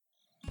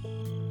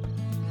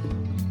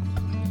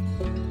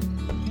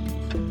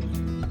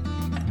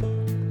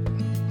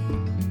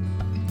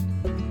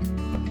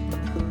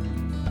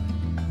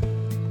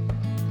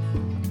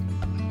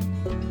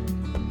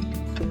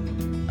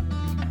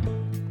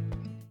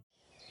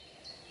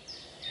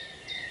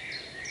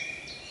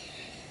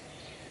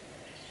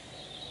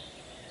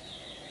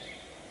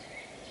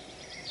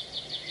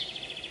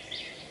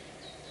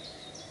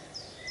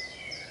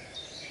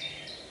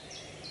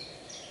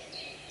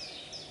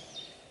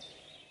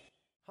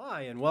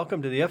Hi, and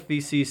welcome to the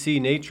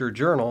FVCC Nature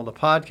Journal, the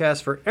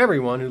podcast for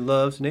everyone who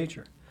loves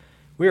nature.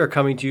 We are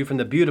coming to you from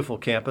the beautiful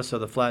campus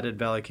of the Flathead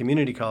Valley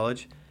Community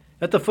College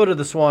at the foot of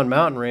the Swan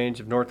Mountain Range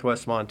of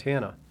northwest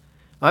Montana.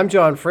 I'm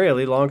John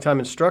Fraley, longtime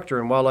instructor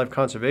in wildlife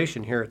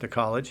conservation here at the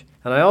college,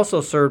 and I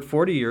also served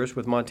 40 years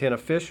with Montana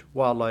Fish,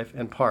 Wildlife,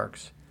 and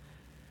Parks.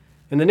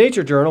 In the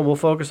Nature Journal, we'll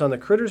focus on the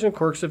critters and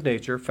quirks of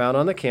nature found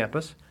on the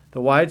campus,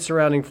 the wide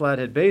surrounding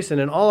Flathead Basin,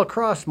 and all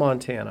across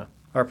Montana.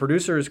 Our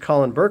producer is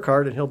Colin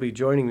Burkhardt, and he'll be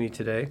joining me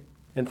today.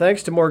 And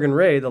thanks to Morgan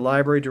Ray, the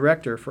library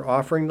director, for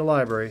offering the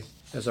library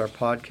as our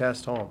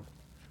podcast home.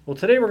 Well,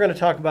 today we're going to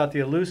talk about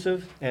the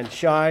elusive and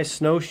shy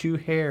snowshoe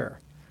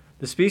hare.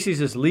 The species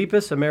is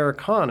Lepus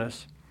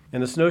americanus,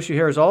 and the snowshoe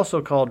hare is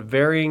also called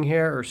varying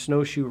hare or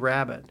snowshoe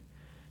rabbit.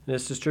 And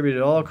it's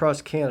distributed all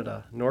across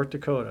Canada, North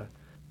Dakota,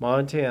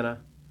 Montana,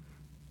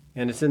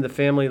 and it's in the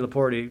family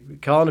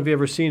Laporte. Colin, have you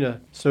ever seen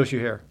a snowshoe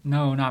hare?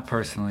 No, not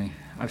personally.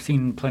 I've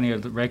seen plenty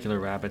of the regular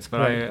rabbits,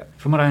 but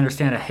from what I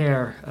understand, a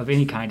hare of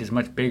any kind is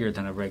much bigger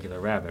than a regular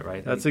rabbit,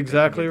 right? That's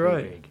exactly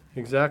right.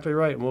 Exactly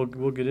right. And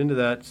we'll get into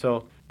that.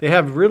 So they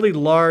have really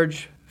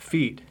large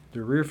feet.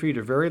 Their rear feet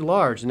are very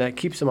large, and that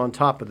keeps them on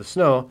top of the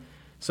snow.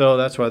 So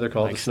that's why they're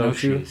called Like the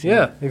snowshoes. snowshoes,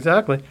 Yeah,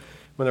 exactly.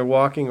 When they're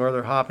walking or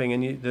they're hopping,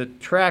 and the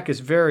track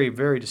is very,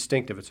 very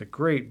distinctive. It's a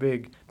great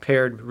big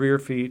paired rear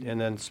feet and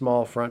then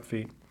small front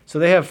feet. So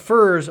they have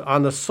furs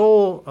on the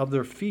sole of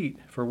their feet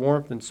for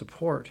warmth and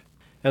support.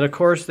 And, of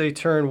course, they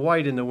turn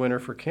white in the winter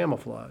for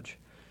camouflage.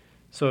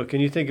 So can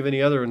you think of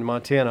any other in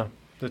Montana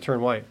that turn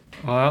white?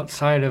 Well,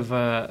 outside of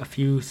a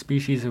few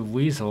species of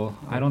weasel,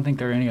 I don't think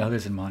there are any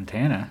others in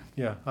Montana.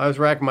 Yeah, I was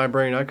racking my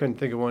brain. I couldn't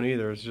think of one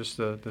either. It's just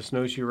the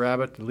snowshoe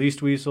rabbit, the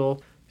least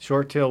weasel,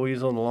 short-tail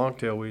weasel, and the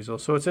long-tail weasel.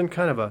 So it's in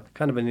kind of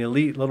an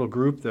elite little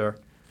group there.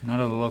 None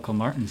of the local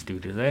martins do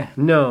they?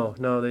 No,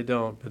 they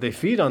don't. But they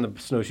feed on the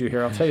snowshoe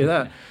hare, I'll tell you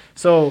that.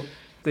 So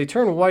they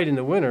turn white in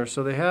the winter,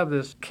 so they have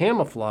this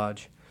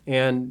camouflage.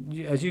 And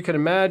as you can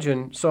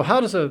imagine, so how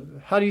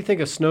do you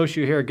think a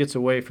snowshoe hare gets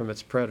away from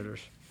its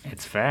predators?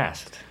 It's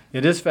fast.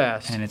 It is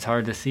fast. And it's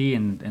hard to see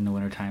in the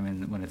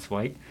wintertime when it's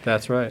white.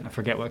 That's right. I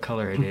forget what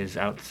color it is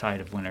outside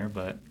of winter,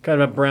 but...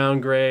 Kind of a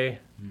brown-gray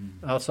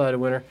outside of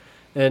winter.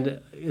 And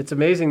it's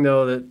amazing,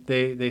 though, that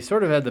they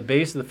sort of had the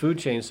base of the food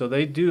chain, so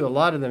a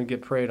lot of them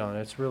get preyed on.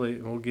 It's really,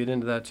 we'll get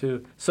into that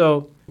too.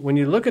 So when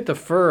you look at the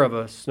fur of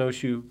a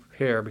snowshoe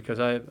hare, because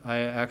I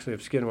actually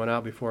have skinned one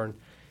out before and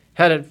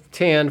had it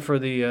tanned for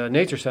the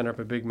Nature Center up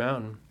at Big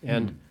Mountain,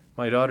 and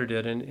my daughter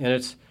did, and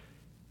it's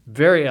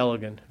very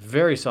elegant,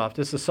 very soft.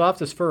 It's the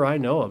softest fur I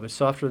know of. It's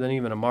softer than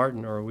even a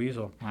marten or a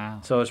weasel.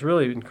 Wow. So it's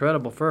really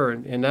incredible fur,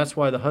 and that's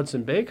why the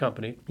Hudson Bay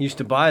Company used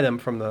to buy them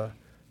from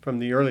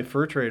the early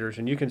fur traders,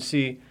 and you can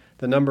see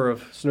the number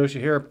of snowshoe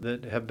hare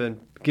that have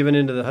been given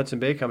into the Hudson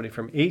Bay Company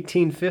from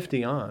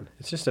 1850 on.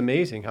 It's just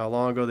amazing how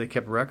long ago they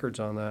kept records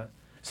on that.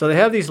 So they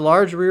have these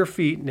large rear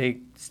feet, and they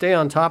stay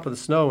on top of the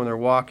snow when they're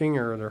walking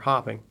or they're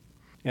hopping.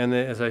 And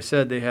as I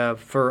said, they have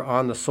fur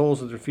on the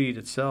soles of their feet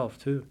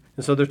itself, too.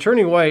 And so they're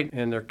turning white,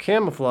 and they're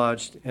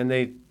camouflaged, and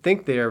they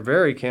think they are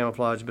very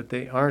camouflaged, but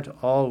they aren't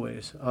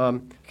always. I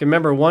can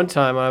remember one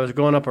time I was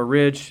going up a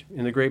ridge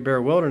in the Great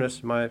Bear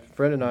Wilderness. My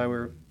friend and I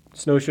were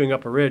snowshoeing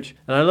up a ridge,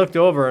 and I looked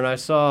over and I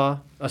saw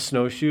a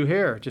snowshoe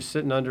hare just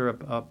sitting under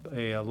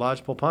a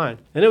lodgepole pine,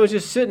 and it was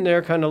just sitting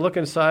there kind of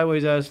looking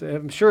sideways.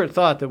 I'm sure it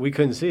thought that we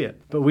couldn't see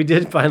it, but we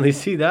did finally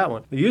see that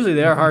one. Usually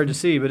they are hard to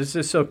see, but it's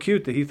just so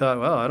cute that he thought,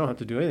 well, I don't have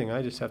to do anything,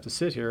 I just have to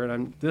sit here,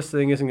 and this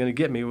thing isn't going to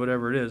get me,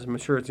 whatever it is. I'm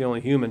sure it's the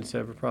only human it's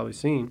ever probably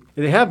seen.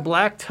 They have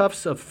black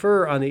tufts of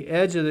fur on the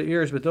edge of the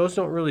ears, but those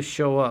don't really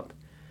show up,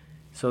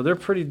 so they're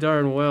pretty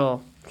darn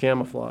well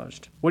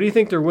camouflaged. What do you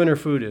think their winter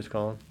food is,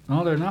 Colin?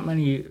 Well, there are not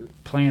many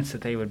plants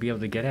that they would be able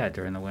to get at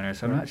during the winter,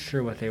 so I'm not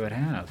sure what they would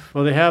have.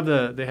 Well, they have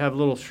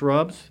little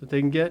shrubs that they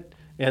can get,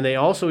 and they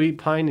also eat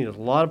pine needles.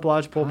 A lot of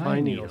lodgepole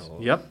pine needles.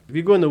 Yep. If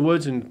you go in the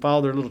woods and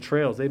follow their little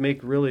trails, they make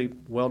really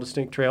well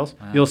distinct trails.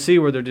 Wow. You'll see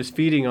where they're just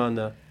feeding on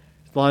the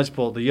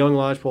young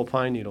lodgepole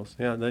pine needles.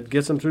 Yeah, that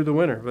gets them through the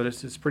winter, but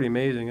it's pretty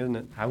amazing, isn't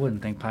it? I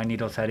wouldn't think pine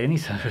needles had any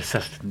sort of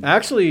sustenance.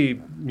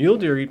 Actually, mule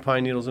deer eat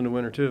pine needles in the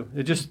winter too.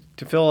 It just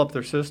to fill up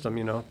their system,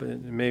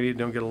 but maybe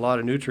don't get a lot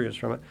of nutrients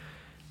from it.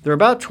 They're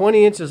about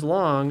 20 inches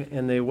long,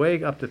 and they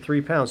weigh up to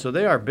 3 pounds, so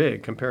they are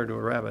big compared to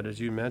a rabbit, as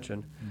you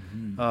mentioned.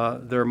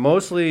 Mm-hmm. They're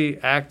mostly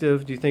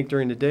active, do you think,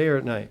 during the day or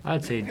at night?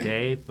 I'd say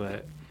day,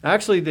 but...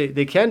 Actually,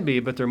 they can be,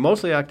 but they're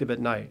mostly active at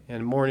night,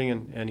 and morning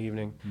and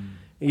evening.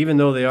 Even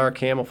though they are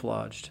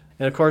camouflaged.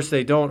 And, of course,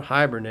 they don't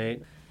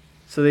hibernate.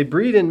 So they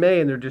breed in May,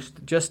 and their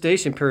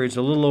gestation period's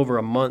a little over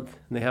a month,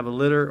 and they have a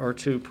litter or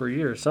two per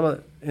year.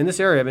 In this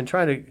area, I've been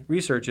trying to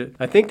research it.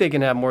 I think they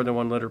can have more than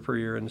one litter per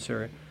year in this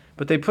area.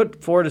 But they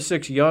put 4 to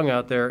 6 young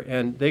out there,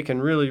 and they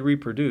can really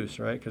reproduce,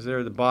 right? Because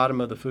they're the bottom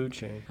of the food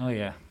chain. Oh,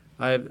 yeah.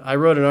 I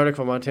wrote an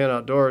article in Montana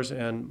Outdoors,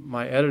 and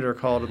my editor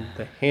called them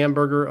the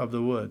hamburger of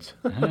the woods,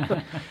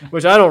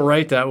 which I don't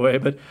write that way,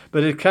 but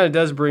it kind of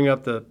does bring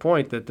up the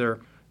point that they're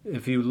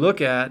if you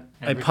look at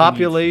Everything a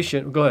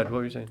population, go ahead, what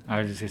were you saying? I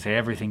was just going to say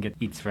everything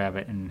eats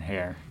rabbit and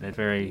hare. That's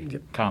very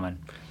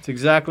common. It's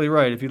exactly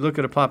right. If you look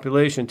at a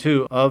population,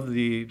 too, of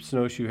the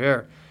snowshoe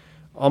hare,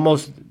 only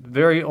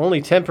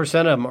 10%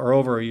 of them are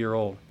over a year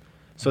old.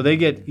 So they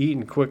get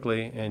eaten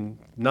quickly, and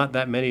not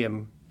that many of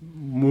them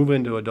move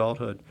into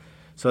adulthood.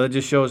 So that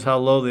just shows how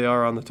low they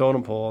are on the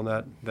totem pole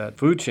on that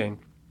food chain.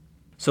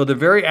 So they're a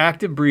very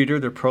active breeder.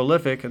 They're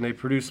prolific, and they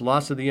produce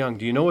lots of the young.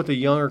 Do you know what the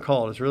young are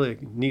called? It's really a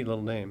neat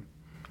little name.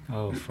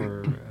 Oh,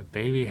 for a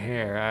baby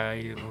hare,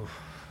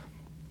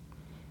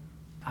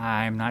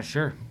 I'm not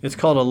sure. It's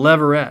called a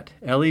leveret,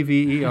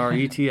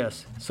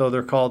 Leverets. So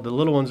the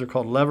little ones are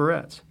called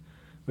leverets,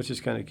 which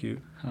is kind of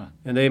cute. Huh.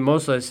 And they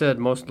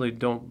mostly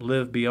don't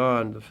live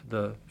beyond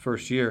the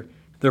first year.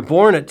 They're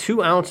born at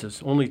 2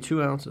 ounces, only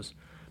 2 ounces.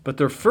 But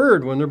they're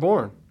furred when they're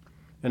born.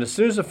 And as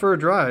soon as the fur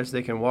dries,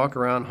 they can walk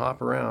around,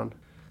 hop around.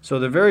 So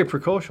they're very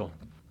precocial.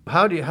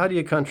 How do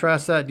you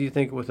contrast that, do you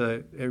think, with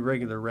a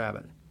regular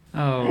rabbit?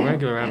 Oh, a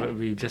regular rabbit would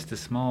be just as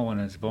small when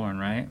it's born,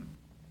 right?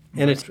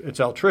 And it's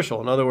altricial.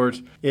 In other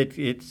words,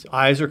 its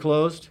eyes are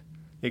closed.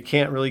 It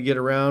can't really get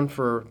around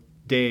for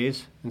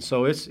days, and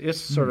so it's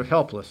sort of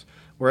helpless.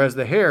 Whereas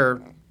the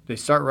hare, they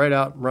start right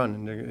out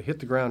running. They hit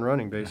the ground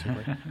running,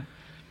 basically.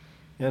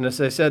 And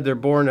as I said, they're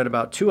born at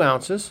about 2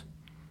 ounces,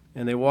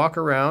 and they walk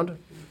around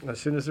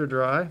as soon as they're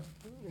dry.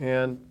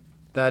 And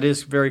that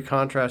is very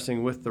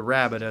contrasting with the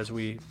rabbit, as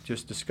we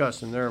just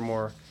discussed, and they're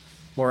more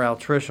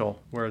altricial,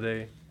 where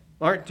they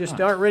aren't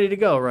ready to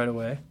go right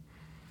away.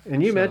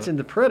 And you mentioned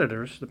the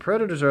predators. The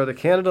predators are the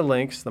Canada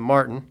lynx, the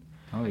marten,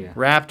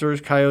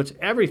 raptors, coyotes,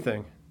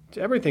 everything.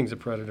 Everything's a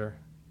predator.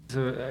 Is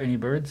there any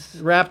birds?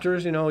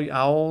 Raptors,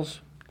 owls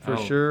for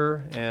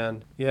sure,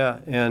 and I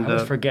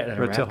always forget that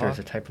a raptor is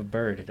a type of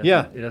bird.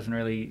 It doesn't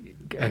really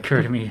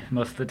occur to me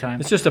most of the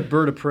time. It's just a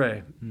bird of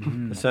prey,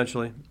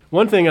 essentially.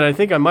 One thing, and I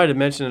think I might have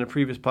mentioned in a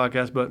previous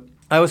podcast, but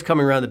I was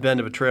coming around the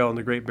bend of a trail in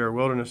the Great Bear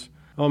Wilderness,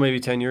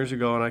 maybe 10 years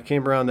ago, and I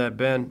came around that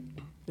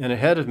bend, and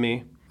ahead of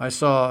me, I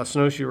saw a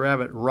snowshoe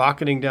rabbit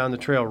rocketing down the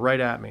trail right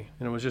at me,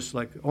 and it was just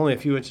like only a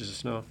few inches of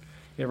snow.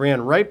 It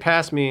ran right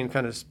past me and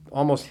kind of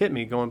almost hit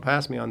me going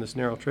past me on this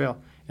narrow trail.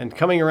 And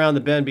coming around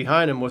the bend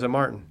behind him was a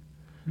marten.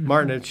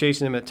 Marten had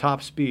chasing him at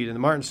top speed, and the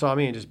marten saw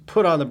me and just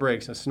put on the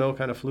brakes, and snow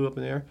kind of flew up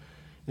in the air.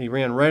 And he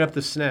ran right up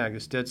the snag,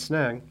 this dead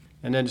snag,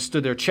 and then just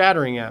stood there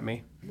chattering at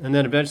me, and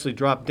then eventually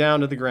dropped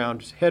down to the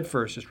ground, just head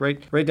first, just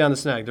right down the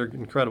snag. They're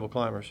incredible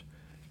climbers.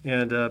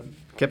 And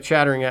kept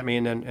chattering at me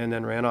and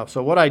then ran off.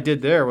 So what I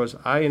did there was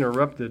I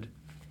interrupted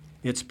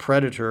its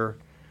predator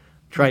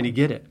trying to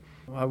get it.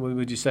 What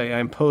would you say? I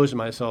imposed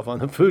myself on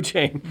the food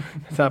chain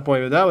at that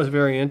point, but that was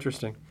very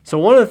interesting. So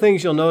one of the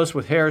things you'll notice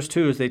with hares,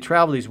 too, is they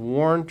travel these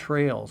worn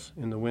trails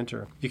in the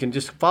winter. You can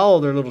just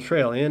follow their little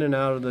trail in and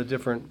out of the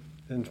different,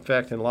 in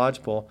fact, in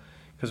lodgepole,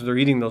 because they're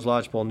eating those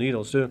lodgepole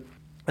needles, too.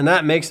 And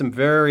that makes them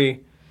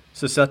very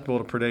susceptible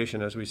to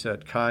predation, as we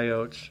said.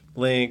 Coyotes,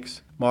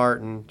 lynx,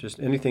 marten, just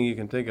anything you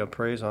can think of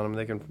preys on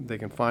them. They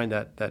can find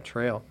that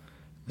trail.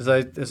 As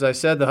I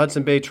said, the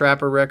Hudson Bay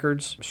Trapper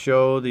records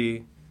show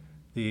the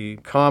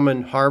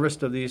common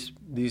harvest of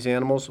these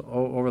animals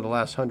over the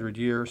last 100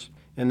 years.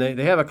 And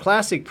they have a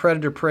classic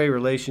predator-prey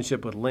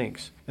relationship with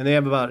lynx. And they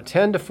have about a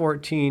 10 to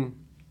 14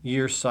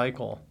 year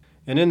cycle.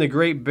 And in the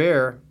Great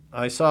Bear,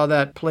 I saw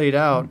that played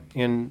out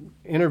in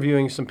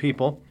interviewing some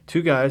people,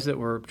 2 guys that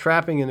were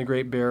trapping in the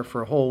Great Bear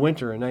for a whole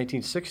winter in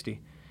 1960.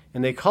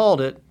 And they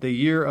called it the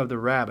Year of the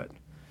Rabbit,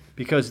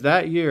 because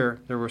that year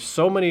there were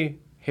so many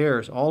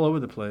hares all over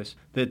the place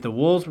that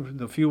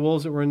the few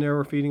wolves that were in there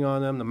were feeding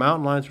on them. The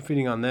mountain lions were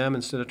feeding on them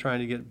instead of trying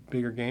to get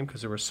bigger game,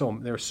 because they were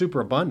super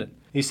abundant.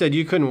 He said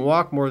you couldn't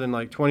walk more than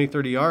like 20,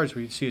 30 yards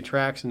where you'd see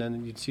tracks, and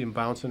then you'd see them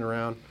bouncing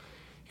around.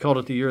 He called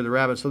it the Year of the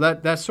Rabbit. So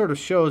that sort of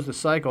shows the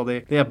cycle.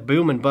 They have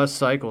boom and bust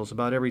cycles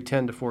about every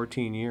 10 to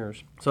 14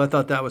 years. So I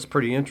thought that was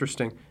pretty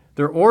interesting.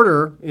 Their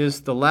order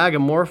is the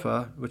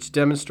Lagomorpha, which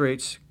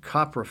demonstrates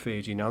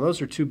coprophagy. Now, those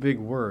are 2 big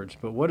words,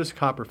 but what is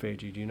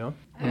coprophagy? Do you know?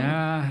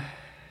 Yeah.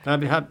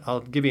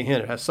 I'll give you a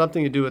hint. It has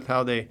something to do with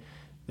how they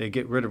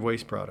get rid of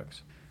waste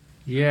products.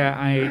 Yeah,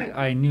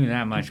 I knew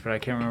that much, but I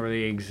can't remember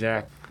the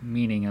exact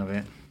meaning of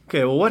it.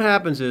 Okay, well, what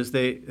happens is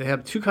they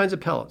have 2 kinds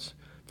of pellets.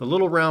 The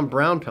little round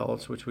brown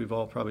pellets, which we've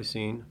all probably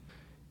seen,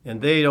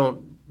 and they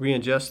don't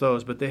re-ingest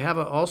those, but they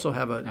also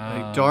have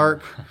a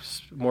dark,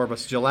 more of a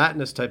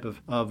gelatinous type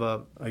of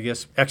I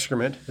guess,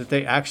 excrement that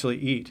they actually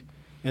eat.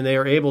 And they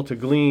are able to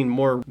glean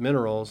more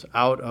minerals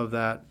out of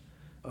that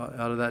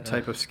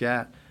type of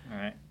scat. All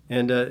right.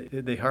 And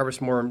they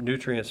harvest more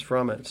nutrients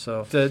from it.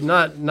 So it's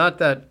not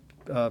that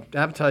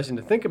appetizing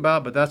to think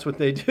about, but that's what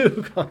they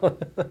do.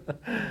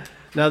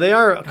 Now, they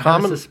are I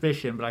had a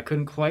suspicion, but I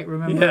couldn't quite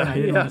remember. Yeah, I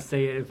didn't want to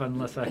say it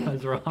unless I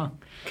was wrong.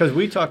 Because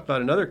we talked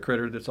about another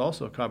critter that's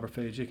also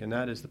coprophagic, and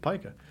that is the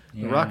pika,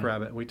 the rock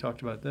rabbit. We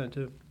talked about that,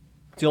 too.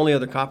 It's the only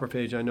other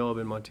coprophage I know of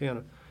in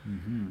Montana.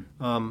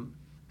 Mm-hmm.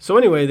 So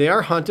anyway, they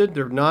are hunted.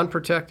 They're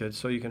non-protected,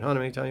 so you can hunt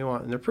them anytime you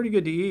want. And they're pretty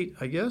good to eat,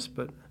 I guess,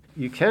 but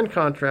you can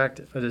contract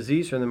a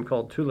disease from them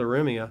called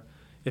tularemia,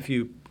 if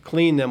you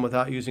clean them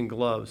without using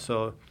gloves.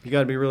 So you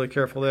got to be really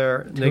careful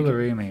there.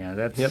 Tularemia,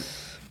 that's... Yep.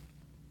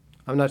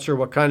 I'm not sure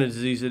what kind of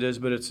disease it is,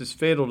 but it's just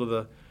fatal to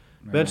the,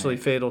 eventually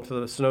fatal to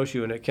the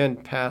snowshoe, and it can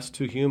pass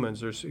to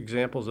humans. There's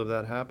examples of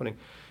that happening.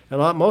 And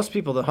most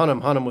people that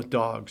hunt them with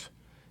dogs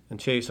and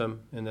chase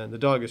them, and then the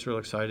dog gets real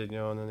excited,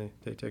 and then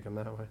they take them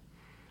that way.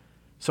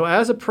 So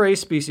as a prey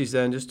species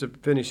then, just to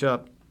finish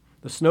up,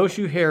 the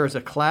snowshoe hare is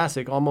a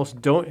classic,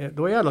 the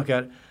way I look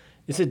at it,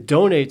 is it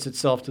donates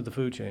itself to the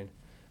food chain.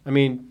 I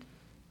mean,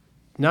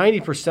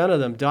 90% of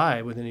them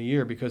die within a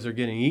year because they're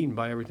getting eaten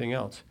by everything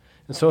else.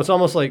 And so it's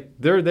almost like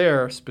they're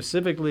there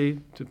specifically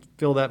to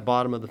fill that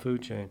bottom of the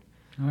food chain.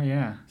 Oh,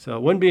 yeah. So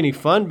it wouldn't be any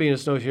fun being a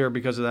snowshoe hare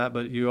because of that,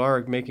 but you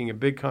are making a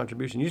big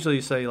contribution. Usually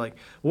you say, like,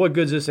 what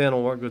good's this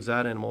animal, what good's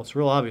that animal? It's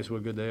real obvious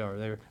what good they are.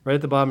 They're right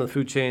at the bottom of the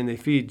food chain. They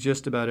feed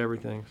just about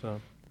everything.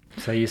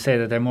 So you say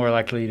that they're more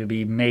likely to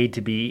be made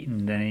to be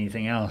eaten than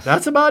anything else.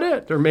 That's about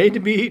it. They're made to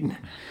be eaten.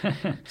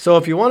 So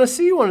if you want to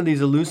see one of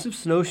these elusive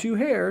snowshoe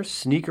hares,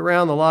 sneak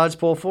around the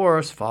lodgepole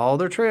forest, follow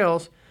their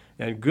trails,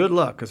 and good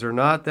luck, because they're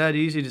not that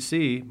easy to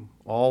see,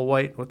 all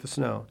white with the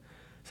snow.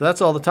 So that's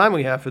all the time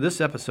we have for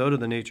this episode of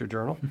the Nature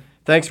Journal.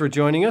 Thanks for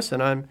joining us,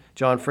 and I'm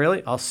John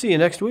Fraley. I'll see you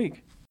next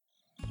week.